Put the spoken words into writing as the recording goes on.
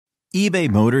eBay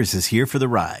Motors is here for the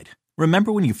ride.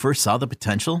 Remember when you first saw the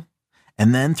potential?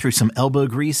 And then through some elbow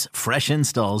grease, fresh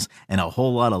installs, and a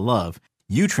whole lot of love,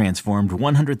 you transformed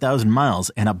 100,000 miles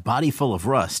and a body full of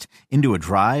rust into a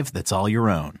drive that's all your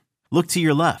own. Look to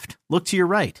your left. Look to your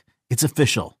right. It's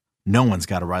official. No one's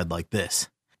got a ride like this.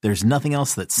 There's nothing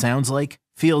else that sounds like,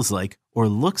 feels like, or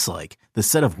looks like the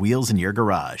set of wheels in your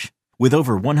garage. With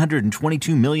over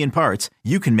 122 million parts,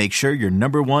 you can make sure your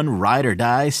number one ride or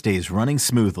die stays running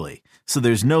smoothly. So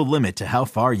there's no limit to how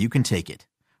far you can take it.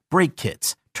 Brake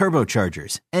kits,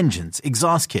 turbochargers, engines,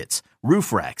 exhaust kits,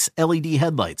 roof racks, LED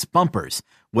headlights, bumpers,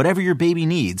 whatever your baby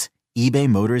needs, eBay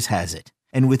Motors has it.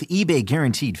 And with eBay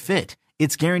Guaranteed Fit,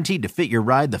 it's guaranteed to fit your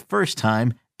ride the first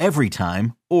time, every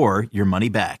time, or your money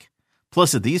back.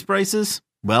 Plus at these prices,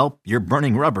 well, you're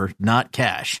burning rubber, not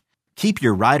cash. Keep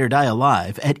your ride or die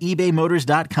alive at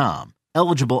ebaymotors.com.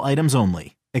 Eligible items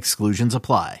only. Exclusions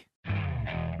apply.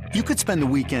 You could spend the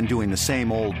weekend doing the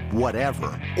same old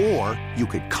whatever, or you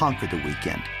could conquer the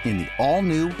weekend in the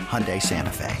all-new Hyundai Santa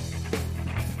Fe.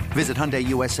 Visit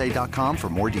HyundaiUSA.com for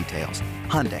more details.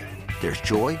 Hyundai, there's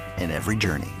joy in every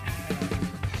journey.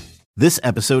 This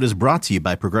episode is brought to you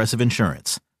by Progressive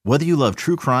Insurance. Whether you love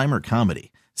true crime or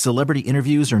comedy, celebrity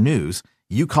interviews or news,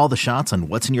 you call the shots on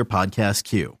what's in your podcast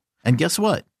queue. And guess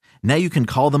what? Now you can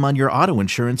call them on your auto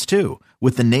insurance too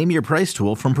with the Name Your Price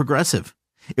tool from Progressive.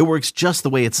 It works just the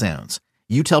way it sounds.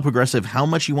 You tell Progressive how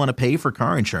much you want to pay for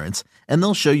car insurance, and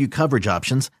they'll show you coverage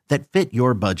options that fit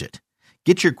your budget.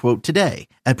 Get your quote today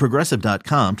at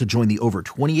Progressive.com to join the over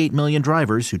 28 million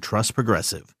drivers who trust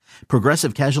Progressive.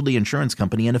 Progressive Casualty Insurance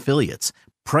Company and Affiliates.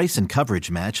 Price and coverage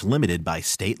match limited by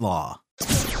state law.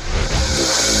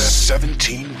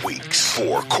 17 weeks,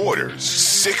 4 quarters,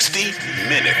 60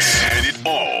 minutes, and it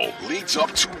all leads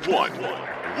up to one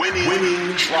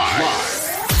winning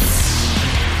drive.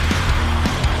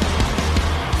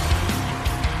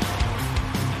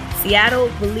 Seattle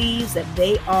believes that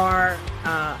they are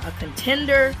a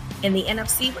contender in the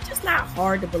NFC, which is not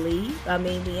hard to believe. I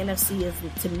mean, the NFC is,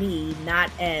 to me,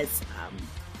 not as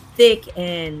thick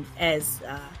and as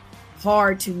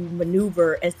hard to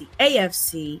maneuver as the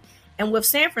AFC. And with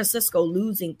San Francisco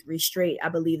losing 3 straight, I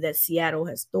believe that Seattle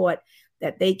has thought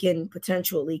that they can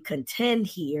potentially contend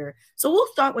here. So we'll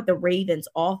start with the Ravens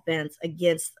offense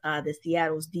against the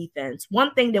Seattle's defense.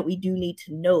 One thing that we do need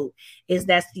to note is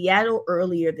that Seattle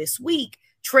earlier this week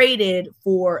traded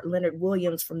for Leonard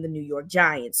Williams from the New York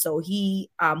Giants. So he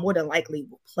more than likely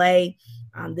will play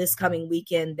this coming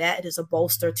weekend. That is a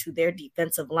bolster to their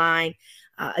defensive line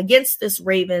against this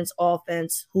Ravens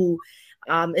offense, who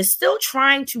is still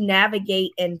trying to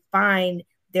navigate and find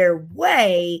their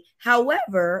way.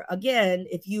 However, again,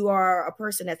 if you are a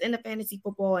person that's into fantasy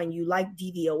football and you like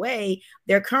DVOA,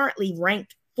 they're currently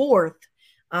ranked 4th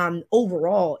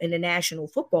overall in the National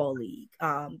Football League,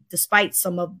 despite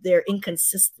some of their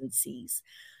inconsistencies.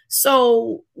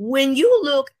 So when you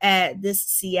look at this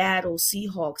Seattle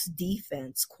Seahawks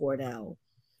defense, Cordell,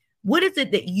 what is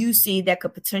it that you see that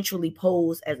could potentially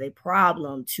pose as a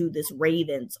problem to this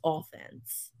Ravens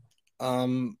offense?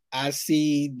 I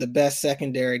see the best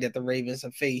secondary that the Ravens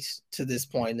have faced to this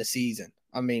point in the season.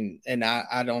 I mean, and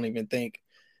I don't even think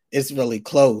it's really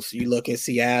close. You look at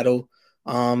Seattle,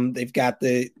 they've got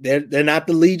they're not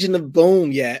the Legion of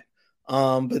Boom yet,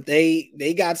 but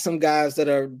they got some guys that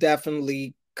are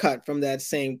definitely cut from that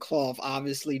same cloth.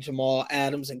 Obviously, Jamal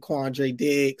Adams and Quandre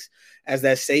Diggs as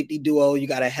that safety duo. You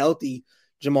got a healthy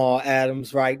Jamal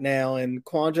Adams right now, and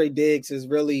Quandre Diggs has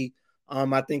really,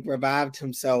 I think, revived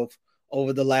himself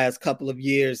over the last couple of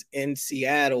years in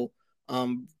Seattle.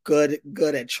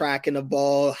 Good at tracking the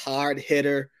ball, hard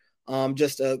hitter,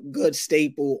 just a good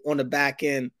staple on the back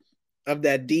end of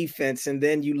that defense. And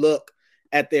then you look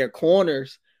at their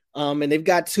corners, and they've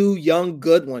got 2 young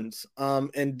good ones,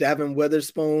 and Devin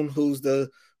Witherspoon, who's the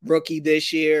rookie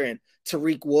this year, and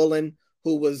Tariq Woolen,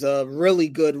 who was a really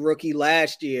good rookie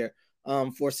last year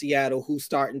for Seattle, who's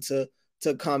starting to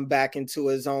come back into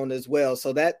his own as well.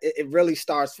 So that it really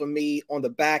starts for me on the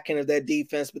back end of that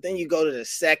defense. But then you go to the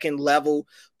second level,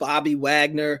 Bobby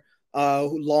Wagner,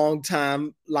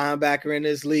 long-time linebacker in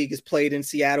this league, has played in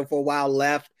Seattle for a while,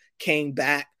 left, came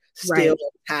back, still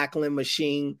a tackling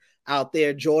machine out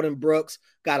there. Jordan Brooks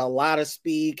got a lot of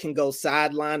speed, can go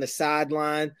sideline to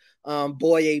sideline.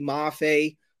 Boye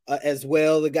Mafe as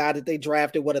well, the guy that they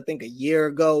drafted, I think a year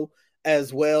ago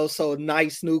as well. So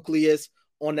nice nucleus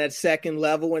on that second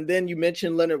level. And then you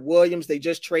mentioned Leonard Williams. They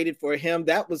just traded for him.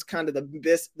 That was kind of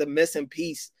the missing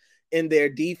piece in their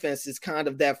defense, is kind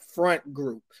of that front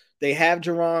group. They have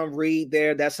Jerron Reed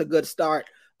there. That's a good start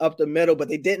up the middle, but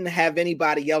they didn't have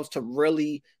anybody else to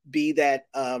really be that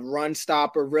run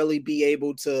stopper, really be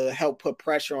able to help put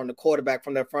pressure on the quarterback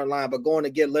from their front line. But going to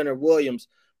get Leonard Williams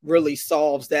really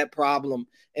solves that problem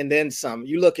and then some.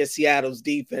 You look at Seattle's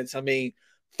defense, I mean,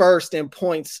 first in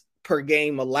points per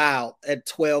game allowed at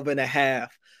 12.5.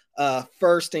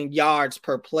 First in yards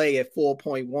per play at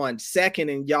 4.1, second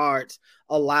in yards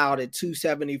allowed at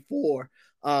 274,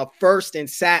 first in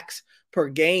sacks per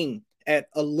game at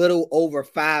a little over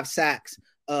 5 sacks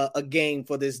a game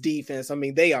for this defense. I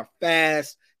mean, they are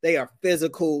fast, they are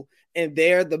physical, and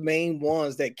they're the main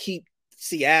ones that keep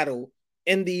Seattle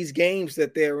in these games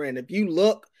that they're in. If you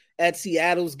look at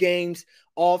Seattle's games,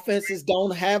 offenses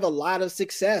don't have a lot of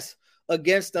success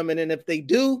against them. And then if they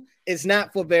do, it's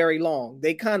not for very long.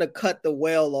 They kind of cut the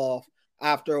well off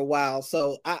after a while.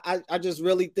 So I just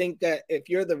really think that if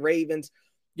you're the Ravens,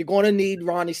 you're going to need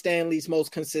Ronnie Stanley's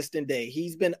most consistent day.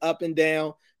 He's been up and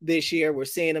down this year. We're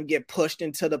seeing him get pushed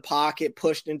into the pocket,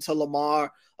 pushed into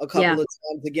Lamar a couple of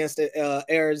times against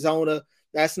Arizona.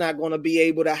 That's not going to be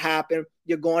able to happen.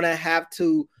 You're going to have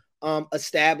to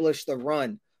establish the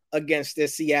run against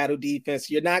this Seattle defense.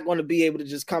 You're not going to be able to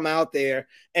just come out there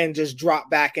and just drop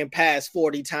back and pass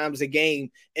 40 times a game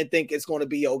and think it's going to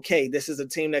be okay. This is a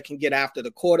team that can get after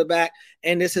the quarterback,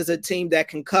 and this is a team that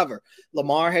can cover.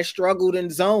 Lamar has struggled in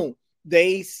zone.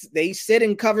 They sit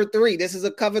in cover 3. This is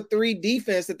a cover 3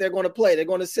 defense that they're going to play. They're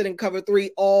going to sit in cover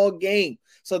 3 all game.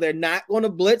 So they're not going to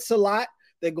blitz a lot.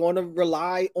 They're going to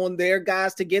rely on their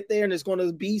guys to get there, and it's going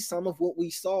to be some of what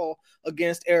we saw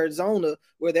against Arizona,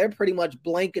 where they're pretty much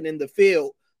blanketing the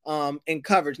field in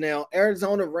coverage. Now,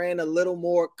 Arizona ran a little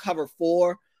more cover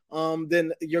 4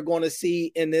 than you're going to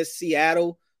see in this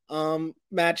Seattle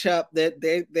matchup. That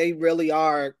they really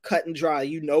are cut and dry.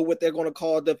 You know what they're going to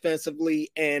call defensively,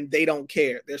 and they don't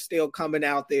care. They're still coming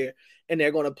out there, and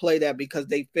they're going to play that because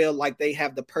they feel like they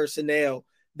have the personnel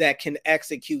that can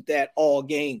execute that all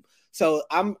game. So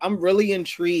I'm really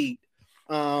intrigued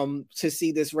to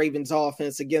see this Ravens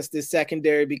offense against this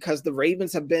secondary, because the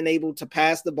Ravens have been able to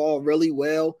pass the ball really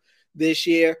well this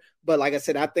year. But like I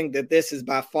said, I think that this is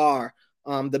by far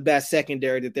the best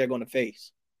secondary that they're going to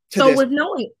face. So with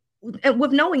knowing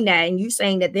that, and you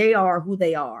saying that they are who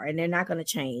they are and they're not going to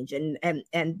change,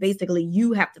 and basically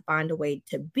you have to find a way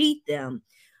to beat them.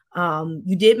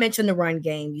 You did mention the run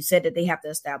game. You said that they have to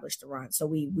establish the run. So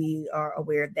we are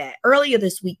aware of that. Earlier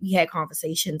this week, we had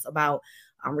conversations about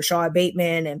Rashad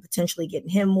Bateman and potentially getting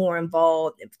him more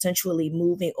involved and potentially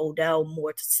moving Odell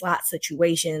more to slot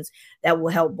situations that will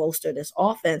help bolster this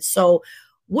offense. So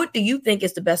what do you think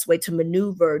is the best way to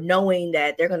maneuver, knowing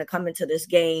that they're going to come into this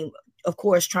game, of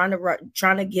course, trying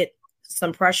to get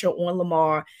some pressure on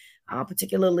Lamar,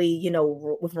 particularly,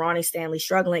 with Ronnie Stanley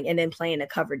struggling, and then playing a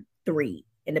cover 3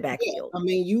 in the backfield? I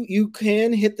mean, you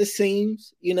can hit the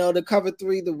seams, the cover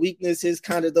 3, the weakness is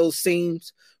kind of those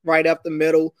seams right up the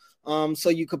middle. So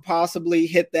you could possibly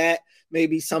hit that.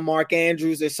 Maybe some Mark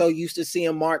Andrews, they're so used to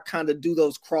seeing Mark kind of do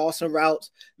those crossing routes.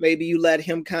 Maybe you let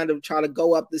him kind of try to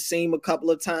go up the seam a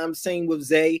couple of times. Same with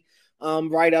Zay,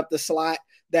 right up the slot.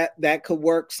 That could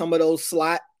work. Some of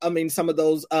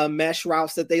those mesh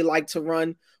routes that they like to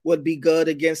run would be good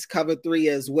against cover 3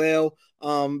 as well.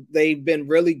 They've been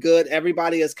really good.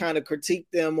 Everybody has kind of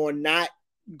critiqued them on not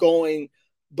going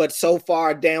but so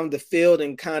far down the field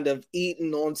and kind of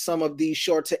eating on some of these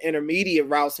short to intermediate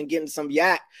routes and getting some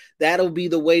yak. That'll be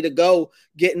the way to go,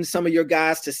 getting some of your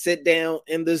guys to sit down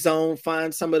in the zone,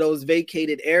 find some of those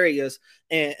vacated areas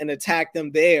and attack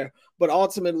them there. But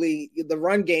ultimately, the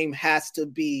run game has to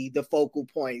be the focal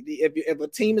point. If a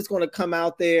team is going to come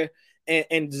out there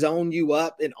and zone you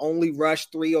up and only rush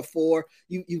 3 or 4,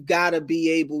 you've got to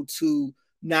be able to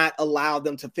not allow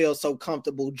them to feel so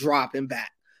comfortable dropping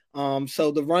back.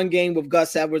 So the run game with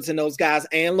Gus Edwards and those guys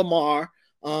and Lamar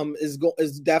is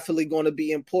definitely going to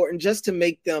be important just to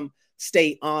make them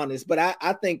stay honest. But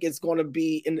I think it's going to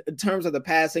be, in terms of the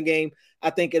passing game, I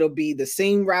think it'll be the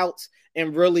seam routes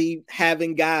and really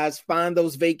having guys find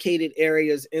those vacated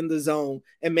areas in the zone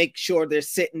and make sure they're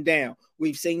sitting down.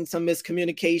 We've seen some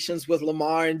miscommunications with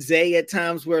Lamar and Zay at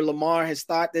times where Lamar has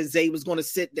thought that Zay was going to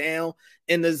sit down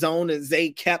in the zone and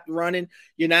Zay kept running.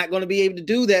 You're not going to be able to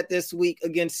do that this week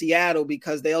against Seattle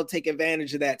because they'll take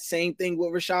advantage of that. Same thing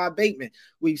with Rashad Bateman.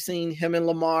 We've seen him and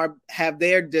Lamar have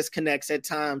their disconnects at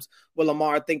times where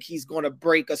Lamar think he's going to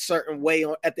break a certain way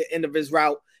at the end of his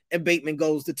route and Bateman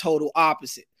goes the total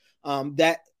opposite.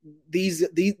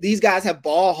 These guys have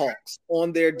ball hawks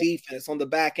on their defense, on the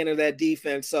back end of that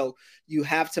defense. So you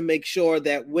have to make sure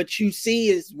that what you see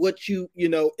is what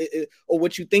or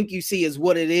what you think you see is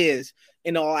what it is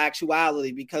in all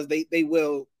actuality, because they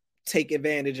will take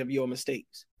advantage of your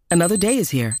mistakes. Another day is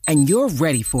here, and you're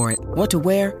ready for it. What to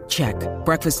wear? Check.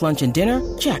 Breakfast, lunch, and dinner?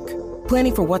 Check.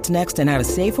 Planning for what's next and how to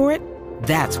save for it?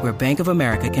 That's where Bank of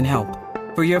America can help.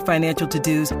 For your financial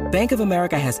to-dos, Bank of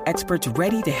America has experts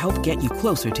ready to help get you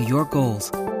closer to your goals.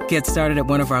 Get started at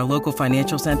one of our local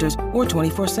financial centers or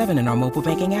 24/7 in our mobile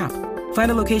banking app.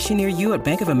 Find a location near you at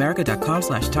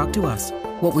bankofamerica.com/talktous.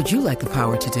 What would you like the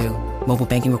power to do? Mobile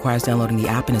banking requires downloading the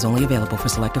app and is only available for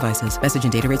select devices. Message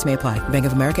and data rates may apply. Bank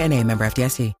of America N.A., member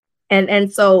FDIC.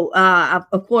 And so,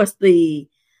 of course, the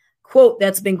quote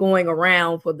that's been going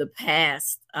around for the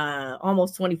past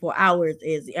almost 24 hours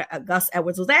is Gus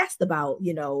Edwards was asked about,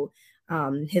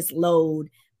 his load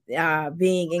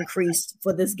being increased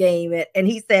for this game. And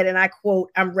he said, and I quote,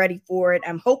 "I'm ready for it.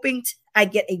 I'm hoping I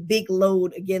get a big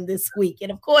load again this week." And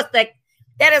of course, that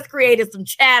has created some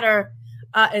chatter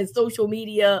in social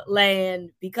media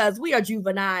land because we are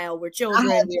juvenile, we're children,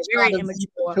 we're very immature.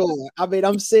 Sure. I mean,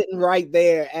 I'm sitting right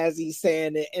there as he's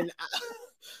saying it, and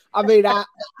I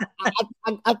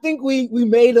think we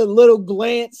made a little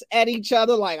glance at each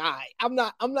other, like, all right, I'm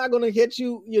not going to hit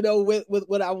you, with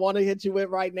what I want to hit you with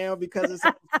right now because it's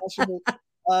a professional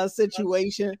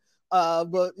situation.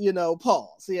 But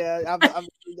pause. Yeah,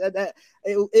 we said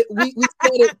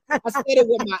it. I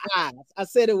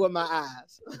said it with my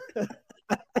eyes.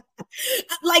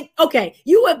 Like, okay,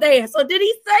 you were there. So did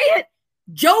he say it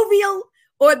jovial,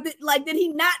 or did he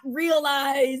not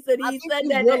realize that he said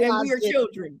that and we are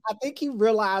children? I think he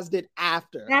realized it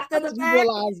after. After the fact? He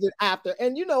realized it after.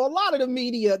 And a lot of the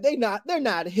media, they're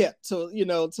not hip to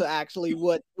to actually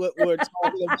what we're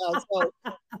talking about. So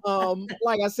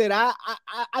like I said, I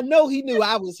know he knew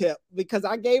I was hip because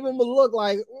I gave him a look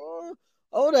like,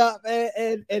 hold up,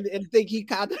 and think he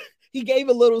kind of he gave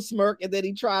a little smirk and then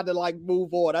he tried to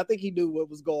move on. I think he knew what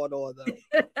was going on though.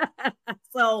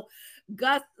 So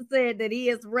Gus said that he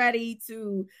is ready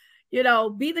to,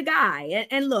 be the guy.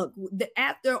 And look,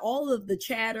 after all of the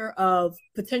chatter of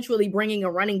potentially bringing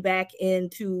a running back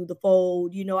into the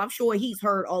fold, I'm sure he's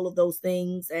heard all of those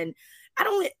things. And I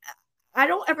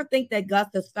don't ever think that Gus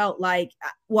has felt like,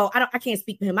 I can't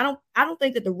speak for him. I don't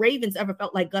think that the Ravens ever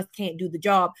felt like Gus can't do the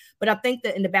job, but I think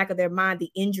that in the back of their mind,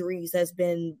 the injuries has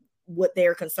been what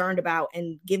they're concerned about,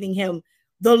 and giving him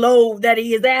the load that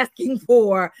he is asking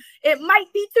for, it might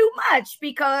be too much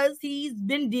because he's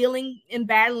been dealing and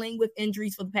battling with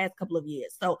injuries for the past couple of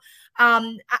years. So,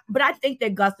 but I think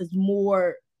that Gus is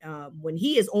more, when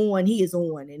he is on,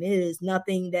 and it is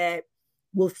nothing that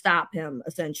will stop him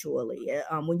essentially.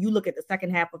 When you look at the second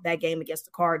half of that game against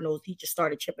the Cardinals, he just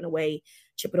started chipping away.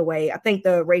 I think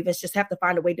the Ravens just have to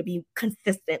find a way to be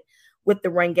consistent with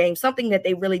the run game, something that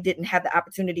they really didn't have the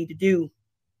opportunity to do.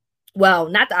 Well,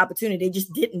 not the opportunity, they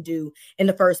just didn't do in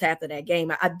the first half of that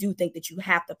game. I do think that you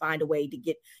have to find a way to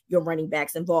get your running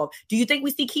backs involved. Do you think we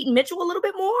see Keaton Mitchell a little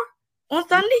bit more on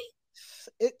Sunday?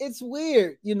 It's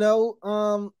weird,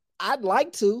 I'd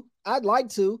like to.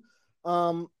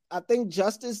 I think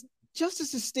Justice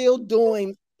is still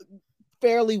doing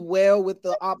fairly well with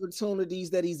the opportunities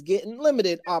that he's getting,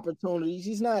 limited opportunities.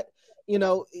 He's not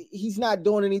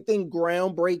doing anything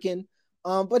groundbreaking.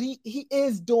 But he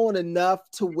is doing enough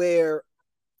to where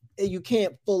you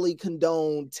can't fully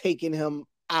condone taking him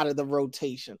out of the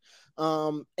rotation.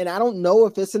 And I don't know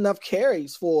if it's enough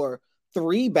carries for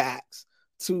three backs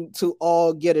to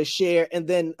all get a share and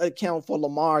then account for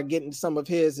Lamar getting some of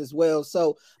his as well.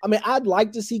 So, I mean, I'd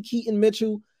like to see Keaton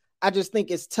Mitchell. I just think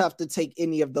it's tough to take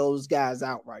any of those guys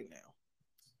out right now.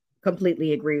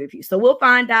 Completely agree with you. So we'll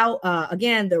find out.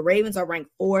 Again, the Ravens are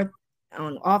ranked 4th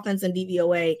on offense and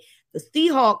DVOA. The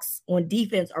Seahawks on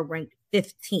defense are ranked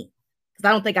 15th, because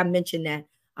I don't think I mentioned that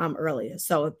earlier.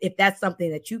 So if that's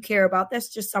something that you care about, that's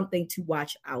just something to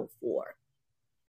watch out for.